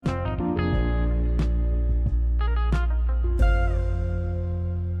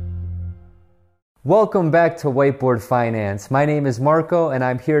Welcome back to Whiteboard Finance. My name is Marco and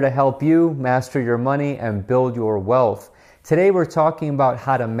I'm here to help you master your money and build your wealth. Today we're talking about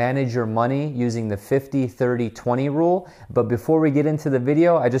how to manage your money using the 50-30-20 rule. But before we get into the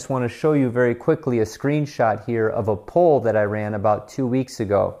video, I just want to show you very quickly a screenshot here of a poll that I ran about 2 weeks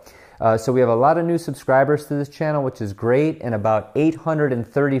ago. So we have a lot of new subscribers to this channel, which is great, and about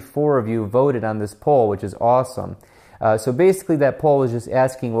 834 of you voted on this poll, which is awesome. So basically that poll is just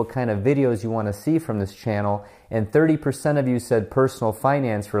asking what kind of videos you want to see from this channel, and 30% of you said personal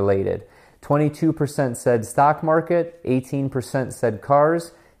finance related. 22% said stock market, 18% said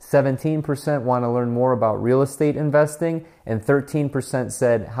cars, 17% want to learn more about real estate investing, and 13%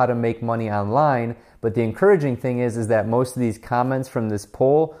 said how to make money online. But the encouraging thing is that most of these comments from this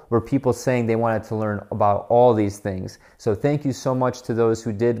poll were people saying they wanted to learn about all these things. So thank you so much to those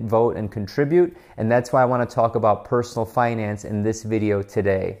who did vote and contribute, and that's why I want to talk about personal finance in this video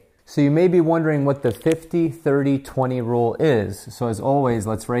today. So you may be wondering what the 50-30-20 rule is. So as always,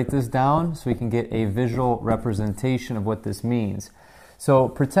 let's write this down so we can get a visual representation of what this means. So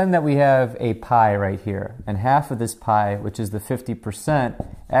pretend that we have a pie right here, and half of this pie, which is the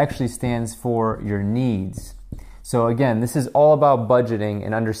 50%, actually stands for your needs. So again, this is all about budgeting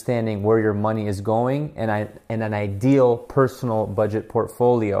and understanding where your money is going and an ideal personal budget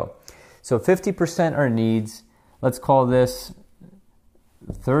portfolio. So 50% are needs. Let's call this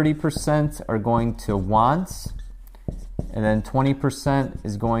 30% are going to wants, and then 20%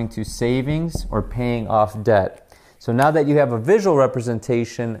 is going to savings or paying off debt. So now that you have a visual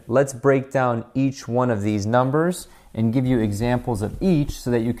representation, let's break down each one of these numbers and give you examples of each so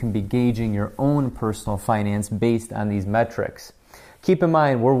that you can be gauging your own personal finance based on these metrics. Keep in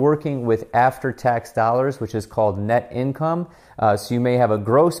mind, we're working with after-tax dollars, which is called net income. So you may have a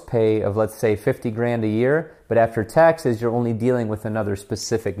gross pay of, let's say, 50 grand a year, but after taxes, you're only dealing with another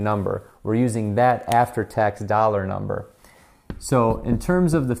specific number. We're using that after-tax dollar number. So in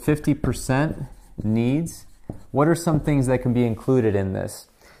terms of the 50% needs, what are some things that can be included in this?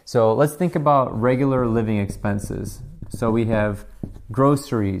 So let's think about regular living expenses. So we have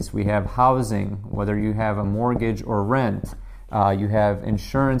groceries, we have housing, whether you have a mortgage or rent, you have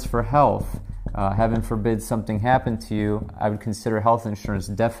insurance for health. Heaven forbid something happened to you, I would consider health insurance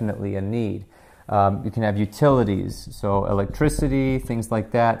definitely a need. You can have utilities, so electricity, things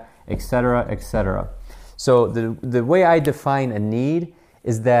like that, etc., etc. So the way I define a need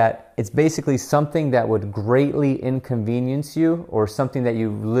is that it's basically something that would greatly inconvenience you or something that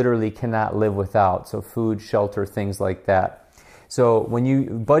you literally cannot live without. So food, shelter, things like that. So when you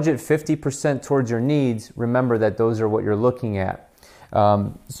budget 50% towards your needs, remember that those are what you're looking at.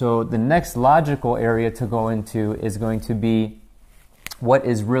 So the next logical area to go into is going to be what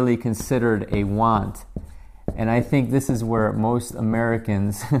is really considered a want. And I think this is where most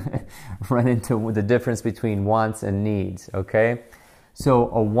Americans run into the difference between wants and needs, okay? So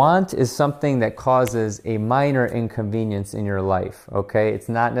a want is something that causes a minor inconvenience in your life, okay? It's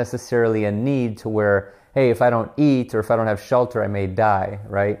not necessarily a need to where, hey, if I don't eat or if I don't have shelter, I may die,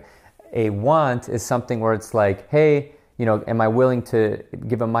 right? A want is something where it's like, hey, you know, am I willing to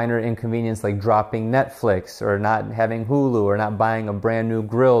give a minor inconvenience like dropping Netflix or not having Hulu or not buying a brand new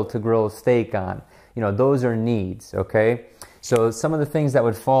grill to grill a steak on? You know, those are needs, okay? So some of the things that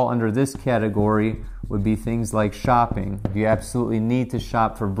would fall under this category would be things like shopping. If you absolutely need to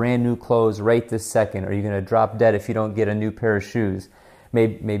shop for brand new clothes right this second, are you going to drop dead if you don't get a new pair of shoes?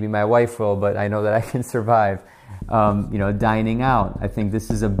 Maybe my wife will, but I know that I can survive. You know, dining out. I think this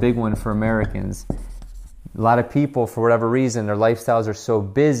is a big one for Americans. A lot of people, for whatever reason, their lifestyles are so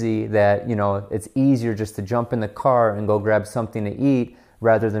busy that, you know, it's easier just to jump in the car and go grab something to eat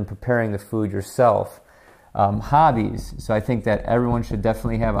rather than preparing the food yourself. Hobbies. So I think that everyone should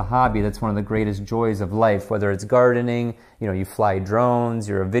definitely have a hobby. That's one of the greatest joys of life, whether it's gardening, you know, you fly drones,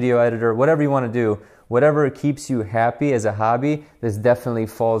 you're a video editor, whatever you want to do, whatever keeps you happy as a hobby, this definitely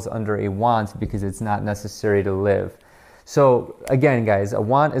falls under a want because it's not necessary to live. So again, guys, a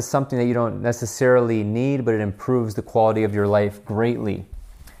want is something that you don't necessarily need, but it improves the quality of your life greatly.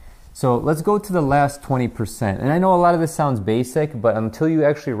 So let's go to the last 20%. And I know a lot of this sounds basic, but until you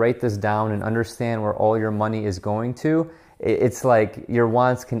actually write this down and understand where all your money is going to, it's like your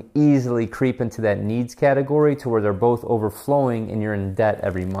wants can easily creep into that needs category to where they're both overflowing and you're in debt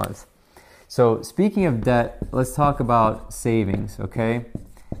every month. So speaking of debt, let's talk about savings, okay?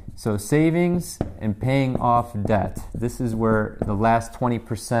 So savings and paying off debt. This is where the last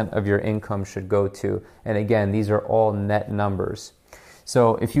 20% of your income should go to. And again, these are all net numbers.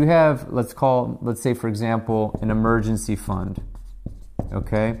 So if you have, let's say for example, an emergency fund,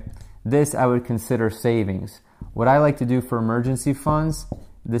 okay? This I would consider savings. What I like to do for emergency funds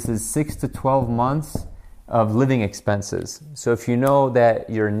this is 6 to 12 months of living expenses. So if you know that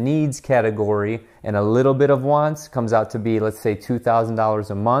your needs category and a little bit of wants comes out to be, let's say, $2,000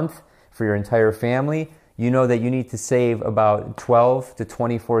 a month for your entire family, you know that you need to save about $12,000 to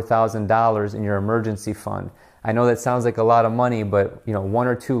 $24,000 in your emergency fund. I know that sounds like a lot of money, but one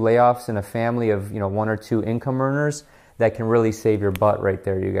or two layoffs in a family of one or two income earners, that can really save your butt right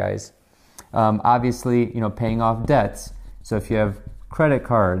there, you guys. Obviously, paying off debts. So if you have credit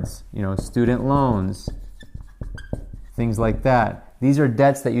cards, student loans, things like that, these are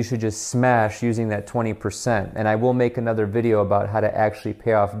debts that you should just smash using that 20%. And I will make another video about how to actually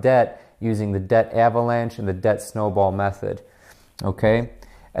pay off debt using the debt avalanche and the debt snowball method. Okay?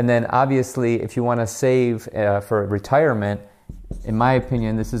 And then obviously, if you want to save for retirement, in my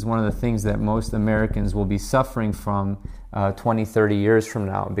opinion, this is one of the things that most Americans will be suffering from 20, 30 years from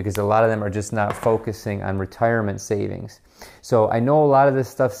now, because a lot of them are just not focusing on retirement savings. So I know a lot of this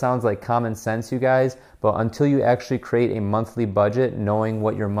stuff sounds like common sense, you guys, but until you actually create a monthly budget, knowing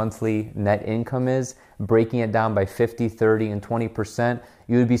what your monthly net income is, breaking it down by 50, 30, and 20%,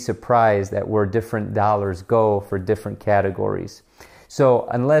 you would be surprised at where different dollars go for different categories. So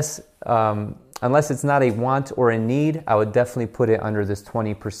unless it's not a want or a need, I would definitely put it under this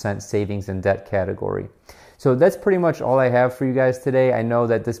 20% savings and debt category. So that's pretty much all I have for you guys today. I know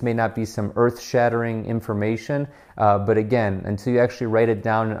that this may not be some earth-shattering information, but again, until you actually write it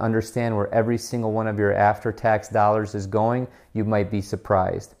down and understand where every single one of your after-tax dollars is going, you might be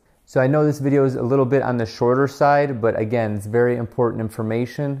surprised. So I know this video is a little bit on the shorter side, but again, it's very important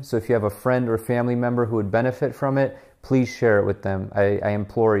information. So if you have a friend or family member who would benefit from it, please share it with them. I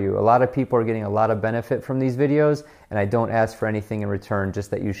implore you. A lot of people are getting a lot of benefit from these videos, and I don't ask for anything in return,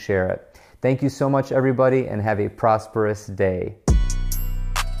 just that you share it. Thank you so much, everybody, and have a prosperous day.